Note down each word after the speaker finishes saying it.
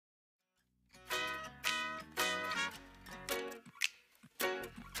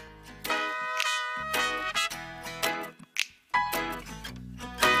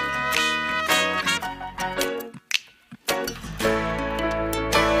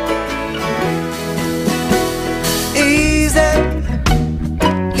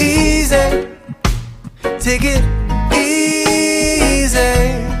take it easy,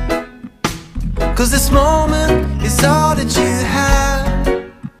 'cause this moment is all that you have,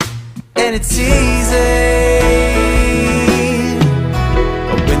 and it's easy.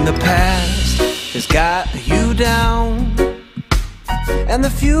 When the past has got you down and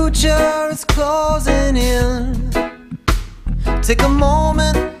the future is closing in, take a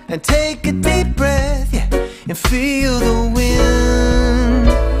moment and take a deep breath, yeah, and feel the wind.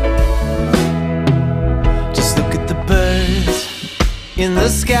 Just look at the birds in the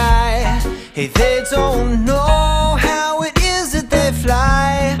sky. Hey, they don't know how it is that they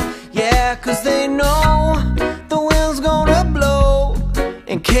fly. Yeah, 'cause they know the wind's gonna blow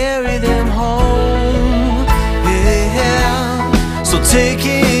and carry them home. Yeah, so take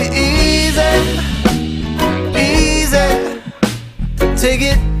it easy, easy. Take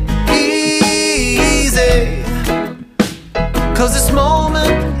it easy, 'cause this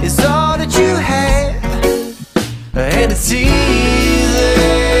moment is all that you have, and it's easy.